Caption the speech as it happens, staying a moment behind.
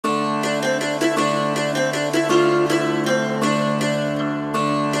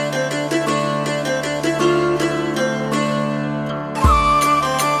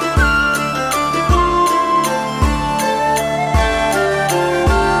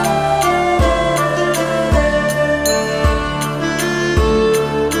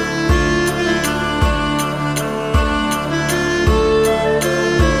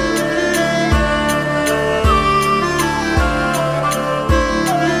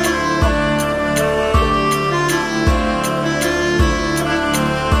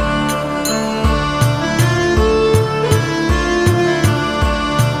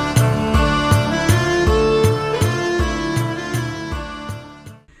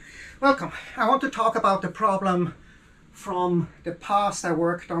Welcome. I want to talk about the problem from the past. I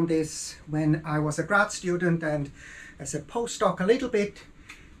worked on this when I was a grad student and as a postdoc a little bit.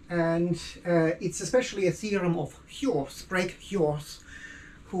 And it's especially a theorem of Hjorth, Greg Hjorth,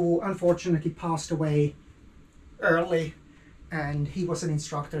 who unfortunately passed away early. And he was an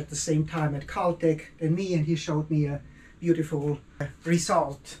instructor at the same time at Caltech than me, and he showed me a beautiful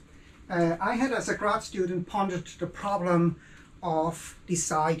result. I had, as a grad student, pondered the problem of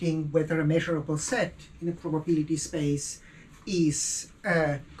deciding whether a measurable set in a probability space is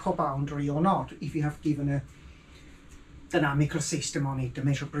a coboundary or not, if you have given a dynamical system on it, a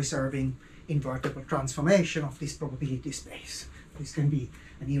measure-preserving invertible transformation of this probability space. This can be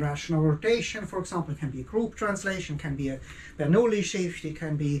an irrational rotation, for example, it can be a group translation, can be a Bernoulli shift, it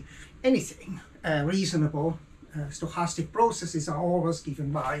can be anything reasonable. Stochastic processes are always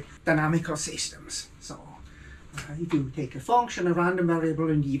given by dynamical systems. So if you take a function, a random variable,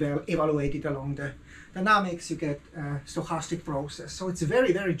 and evaluate it along the dynamics, you get a stochastic process. So it's a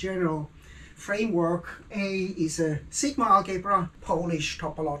very, very general framework. A is a sigma algebra, Polish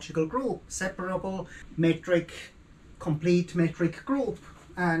topological group, separable, metric, complete metric group.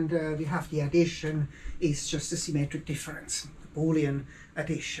 And we have the addition is just a symmetric difference, Boolean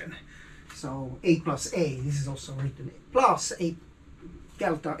addition. So A plus A, this is also written plus A,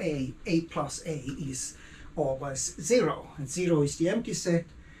 delta A plus A is always 0, and 0 is the empty set.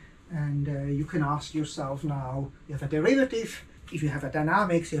 And you can ask yourself now, you have a derivative. If you have a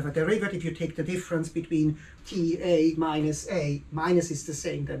dynamics, you have a derivative, you take the difference between TA minus A. Minus is the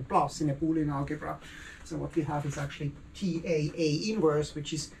same than plus in a Boolean algebra. So what we have is actually TA inverse,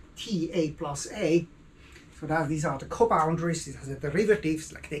 which is TA plus A. So that these are the coboundaries. This has a derivative,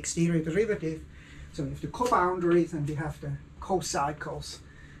 like the exterior derivative. So we have the coboundaries and we have the cocycles.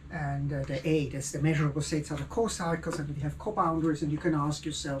 And the A, that's the measurable sets, are the cocycles, and we have coboundaries, and you can ask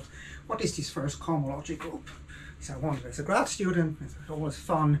yourself, what is this first cohomology group? So I wondered, as a grad student, it's always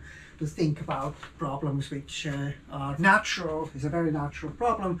fun to think about problems which are natural. It's a very natural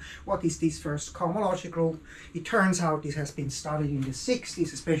problem. What is this first cohomology group? It turns out this has been studied in the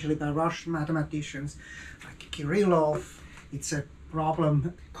 60s, especially by Russian mathematicians like Kirillov. It's a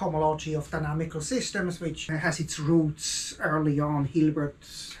problem, cohomology of dynamical systems, which has its roots early on. Hilbert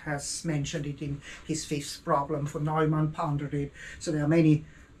has mentioned it in his fifth problem. For Neumann pondered it. So there are many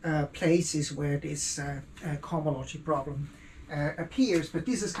places where this cohomology problem appears, but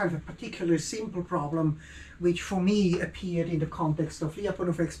this is kind of a particularly simple problem, which for me appeared in the context of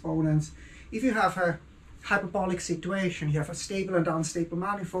Lyapunov exponents. If you have a hyperbolic situation, you have a stable and unstable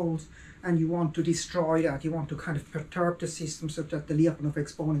manifold, and you want to destroy that, you want to kind of perturb the system so that the Lyapunov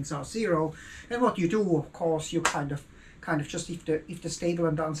exponents are 0. And what you do, of course, you kind of just, if the stable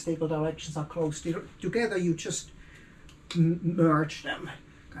and unstable directions are close together, you just merge them.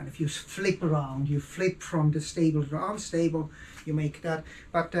 Kind of you flip around, you flip from the stable to the unstable, you make that.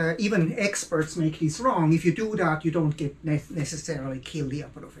 But even experts make this wrong. If you do that, you don't get necessarily kill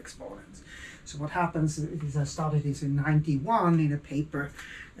Lyapunov exponents. So what happens is, I studied this in '91 in a paper,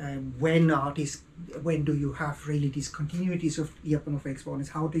 when do you have really discontinuities of Lyapunov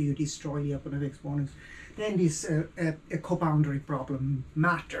exponents? How do you destroy Lyapunov exponents? Then this a coboundary problem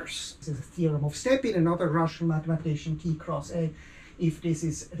matters. This is a theorem of Stepin, another Russian mathematician, T cross A. If this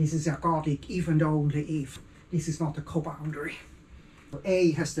is ergodic, if and only if this is not a coboundary.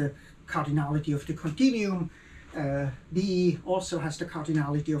 A has the cardinality of the continuum. B also has the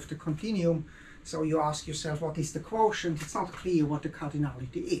cardinality of the continuum. So you ask yourself, what is the quotient? It's not clear what the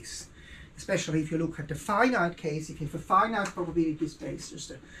cardinality is. Especially if you look at the finite case, if you have a finite probability space, just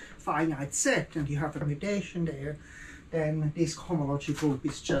a finite set, and you have a permutation there, then this cohomology group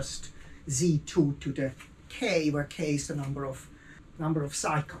is just Z2 to the K, where K is the number of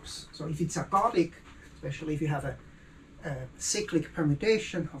cycles. So if it's ergodic, especially if you have a cyclic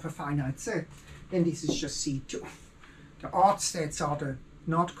permutation of a finite set, then this is just C2. The odd sets are the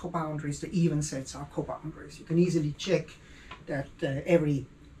not coboundaries, the even sets are coboundaries. You can easily check that every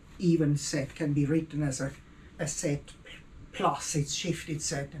even set can be written as a set plus its shifted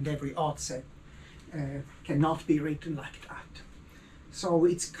set, and every odd set cannot be written like that. So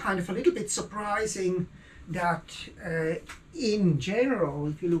it's kind of a little bit surprising that in general,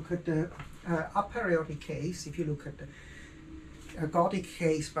 if you look at the aperiodic case, if you look at the ergodic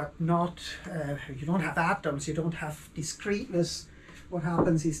case, but not, you don't have atoms, you don't have discreteness, what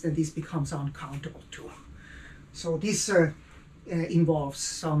happens is that this becomes uncountable too. So this involves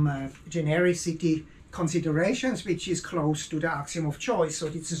some genericity considerations, which is close to the axiom of choice. So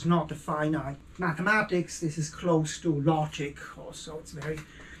this is not a finite mathematics, this is close to logic also. It's very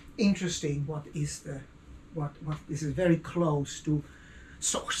interesting what this is very close to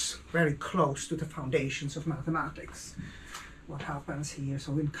source, very close to the foundations of mathematics. What happens here?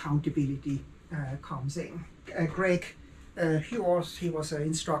 So uncountability comes in. Greg Hjorth, he was an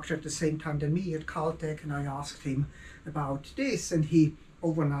instructor at the same time than me at Caltech, and I asked him about this, and he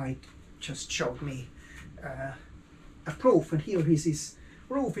overnight just showed me a proof. And here is his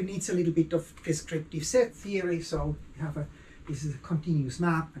proof. It needs a little bit of descriptive set theory. So you have this is a continuous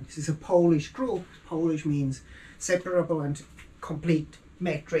map, and this is a Polish group. Polish means separable and complete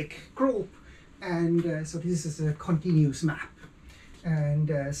metric group, and so this is a continuous map.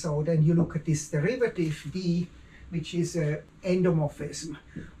 And so then you look at this derivative b, which is an endomorphism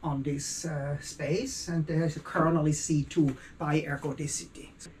on this space, and there's a kernel is C2 by ergodicity.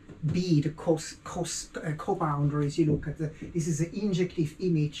 B, the coboundaries, you look at this is an injective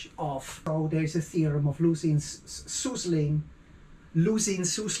image of, so there's a theorem of Lusin-Suslin,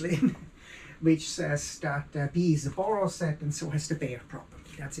 which says that B is a Borel set and so has the Baire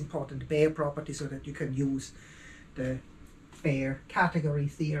property. That's important, the Baire property, so that you can use the Baire category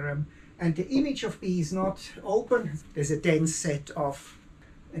theorem. And the image of B is not open. There's a dense set, so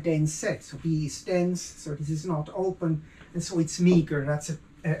B is dense, so this is not open, and so it's meager. That's a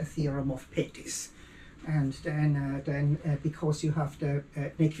theorem of Pettis. And then because you have the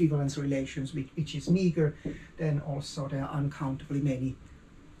equivalence relations, which is meager, then also there are uncountably many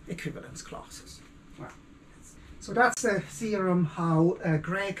equivalence classes. Well, so that's the theorem how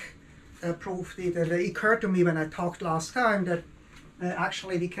Greg proved it. And it occurred to me when I talked last time that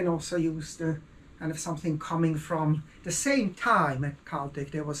actually we can also use the kind of something coming from the same time at Caltech.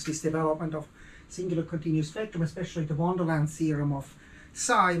 There was this development of singular continuous spectrum, especially the Wonderland theorem of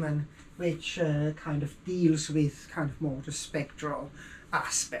Simon, which kind of deals with kind of more the spectral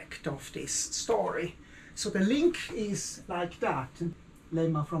aspect of this story. So the link is like that.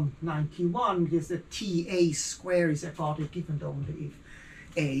 Lemma from 91 is that TA square is ergodic given only if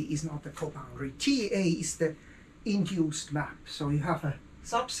A is not the coboundary. TA is the induced map. So you have a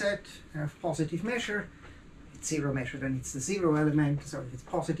subset of positive measure. It's zero measure, then it's the zero element. So if it's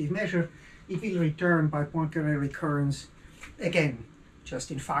positive measure, it will return by Poincare recurrence again, just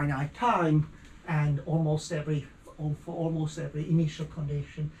in finite time, and for almost every initial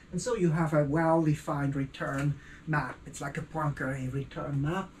condition. And so you have a well-defined return map. It's like a Poincare return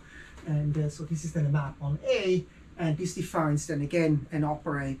map. And so this is then a map on A, and this defines then again an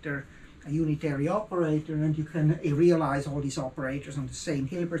operator, a unitary operator, and you can realize all these operators on the same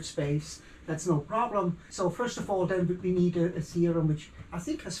Hilbert space. That's no problem. So first of all, then we need a theorem which I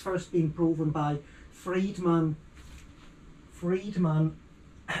think has first been proven by Friedman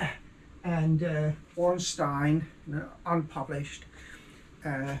and Ornstein, unpublished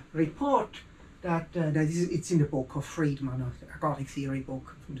report that it's in the book of Friedman, the ergodic theory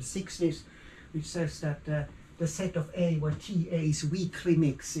book from the 60s, which says that the set of A where TA is weakly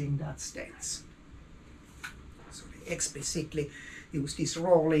mixing, that's dense. So they explicitly use this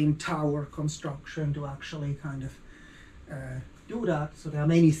rolling tower construction to actually kind of do that. So there are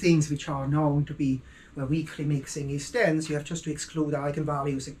many things which are known to be where weakly mixing is dense. You have just to exclude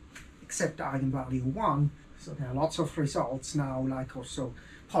eigenvalues except eigenvalue 1. So there are lots of results now, like also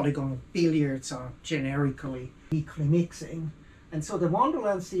polygonal billiards are generically weakly mixing. And so the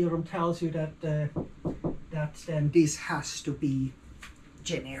Wonderland theorem tells you that then this has to be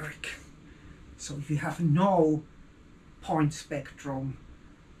generic. So if you have no point spectrum,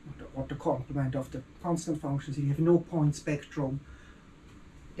 or the complement of the constant functions, if you have no point spectrum,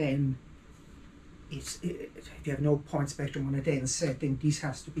 then if you have no point spectrum on a dense set, then this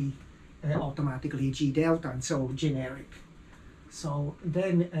has to be automatically G delta, and so generic. So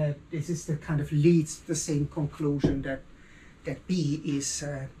then this is the kind of leads to the same conclusion that B is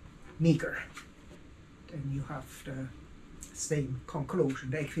meager. Then you have the same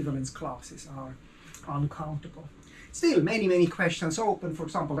conclusion. The equivalence classes are uncountable. Still, many questions open. For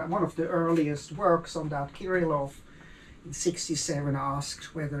example, that one of the earliest works on that, Kirillov in '67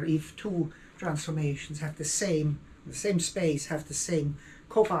 asked whether if two transformations have the same space, have the same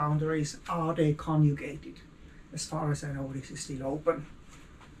coboundaries, are they conjugated? As far as I know, this is still open.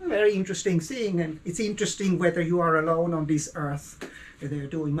 A very interesting thing, and it's interesting whether you are alone on this earth. They're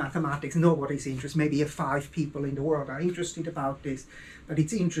doing mathematics. Nobody's interested. Maybe 5 people in the world are interested about this, but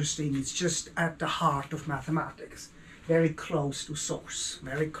it's interesting. It's just at the heart of mathematics, very close to source,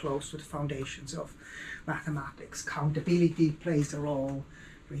 very close to the foundations of mathematics. Countability plays a role.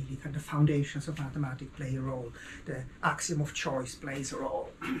 Really, kind of foundations of mathematics play a role. The axiom of choice plays a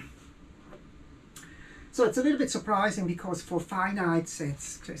role. So it's a little bit surprising because for finite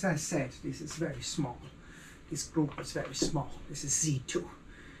sets, as I said, this is very small. This group is very small. This is Z2.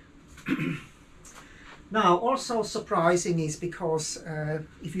 Now, also surprising is because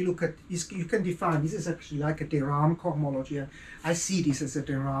if you look at this, you can define this is actually like a de Rham cohomology. I see this as a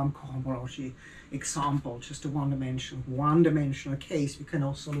de Rham cohomology example, just a one-dimensional case. We can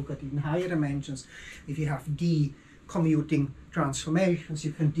also look at even higher dimensions. If you have D commuting transformations,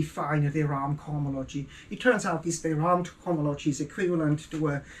 you can define a de Rham cohomology. It turns out this de Rham cohomology is equivalent to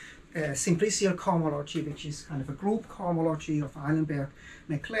a simplicial cohomology, which is kind of a group cohomology of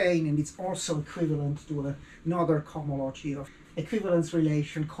Eilenberg-MacLane, and it's also equivalent to another cohomology of equivalence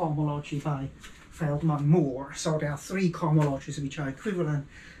relation cohomology by Feldman-Moore. So there are three cohomologies which are equivalent,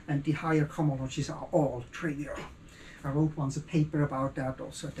 and the higher cohomologies are all trivial. I wrote once a paper about that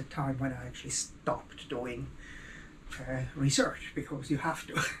also at the time when I actually stopped doing research, because you have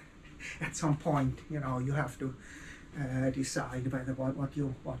to at some point, you know, you have to decide whether what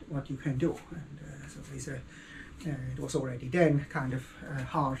you can do, and so it was already then kind of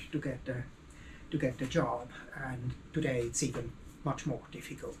hard to get the job, and today it's even much more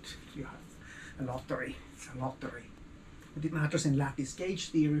difficult. You have a lottery. It's a lottery. But it matters in lattice gauge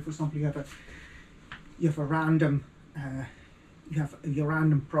theory. For example, you have a random your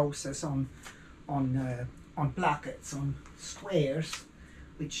random process on plackets, on squares,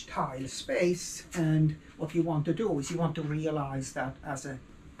 which tile space, and what you want to do is you want to realize that as a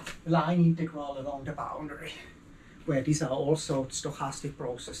line integral along the boundary, where these are also stochastic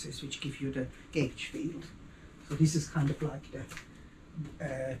processes which give you the gauge field. So this is kind of like the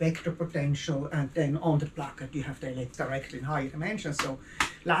vector potential, and then on the placket you have the electrons directly in higher dimensions. So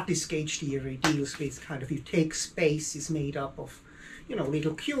lattice gauge theory deals with kind of, you take spaces made up of, you know,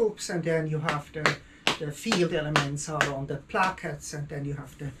 little cubes, and then you have the field elements are on the plackets, and then you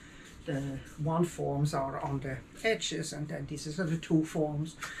have the one forms are on the edges, and then these are the two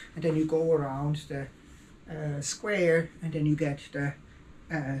forms, and then you go around the square, and then you get the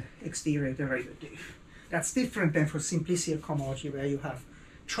exterior derivative. That's different than for simplicial cohomology, where you have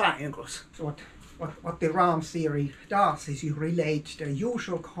triangles. So what the Rham theory does is you relate the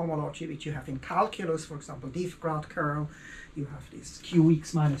usual cohomology which you have in calculus, for example, Diffgrad curl. You have this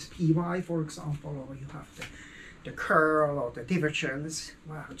qx minus py, for example, or you have the curl or the divergence,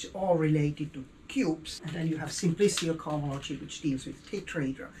 which are all related to cubes. And then you have simplicial cohomology, which deals with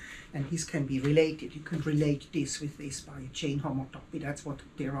tetrahedra, and this can be related. You can relate this with this by a chain homotopy. That's what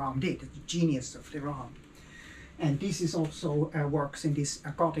de Rham did, the genius of de Rham. And this is also works in this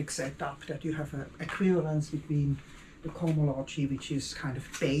ergodic setup, that you have an equivalence between the cohomology, which is kind of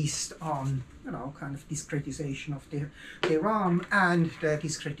based on, you know, kind of discretization of de Rham, and the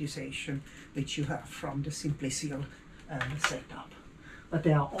discretization which you have from the simplicial setup. But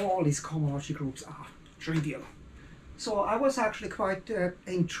they are, all these cohomology groups are trivial. So I was actually quite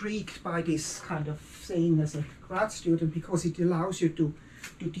intrigued by this kind of thing as a grad student, because it allows you to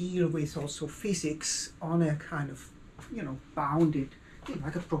deal with also physics on a kind of, you know, bounded,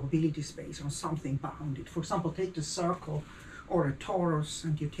 like a probability space on something bounded. For example, take the circle or a torus,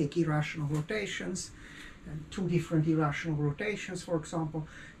 and you take irrational rotations, and two different irrational rotations, for example,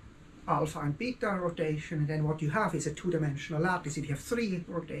 alpha and beta rotation, and then what you have is a two-dimensional lattice. If you have three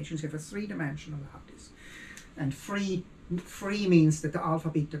rotations, you have a three-dimensional lattice. And free means that the alpha,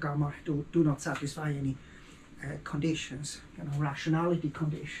 beta, gamma do not satisfy any conditions, you know, rationality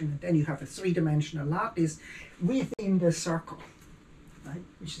condition, and then you have a three-dimensional lattice within the circle, right?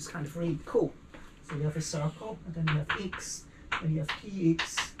 Which is kind of really cool. So you have a circle, and then you have x, then you have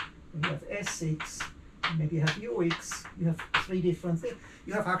tx, then you have sx, and maybe you have ux. You have three different things.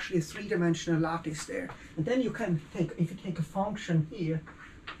 You have actually a three-dimensional lattice there, and then you can take, if you take a function here,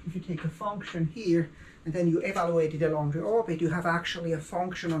 and then you evaluate it along the orbit, you have actually a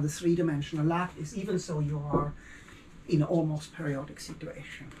function on the three-dimensional lattice, even so you are in an almost periodic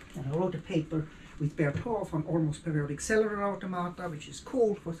situation. And I wrote a paper with Berthoff on almost periodic cellular automata, which is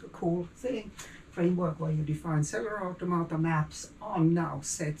cool, was a cool thing, framework where you define cellular automata maps on now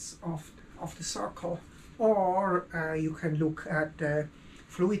sets of the circle. Or you can look at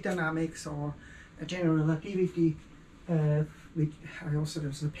fluid dynamics or general relativity. There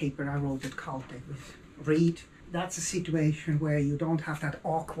was a paper I wrote at Caltech with Reed. That's a situation where you don't have that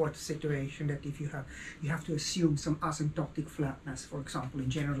awkward situation that if you have to assume some asymptotic flatness. For example, in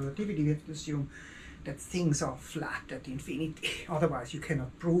general relativity, you have to assume that things are flat at infinity. Otherwise, you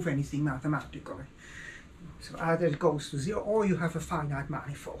cannot prove anything mathematically. So either it goes to zero, or you have a finite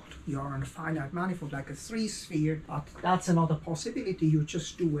manifold. You are on a finite manifold, like a three-sphere, but that's another possibility. You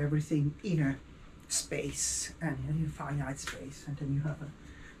just do everything in a space, and in a finite space, and then you have a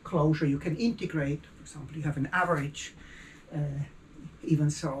closure. You can integrate, for example, you have an average.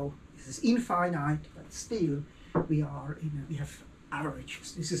 Even so, this is infinite, but still we have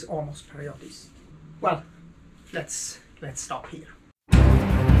averages. This is almost periodic. well, let's stop here.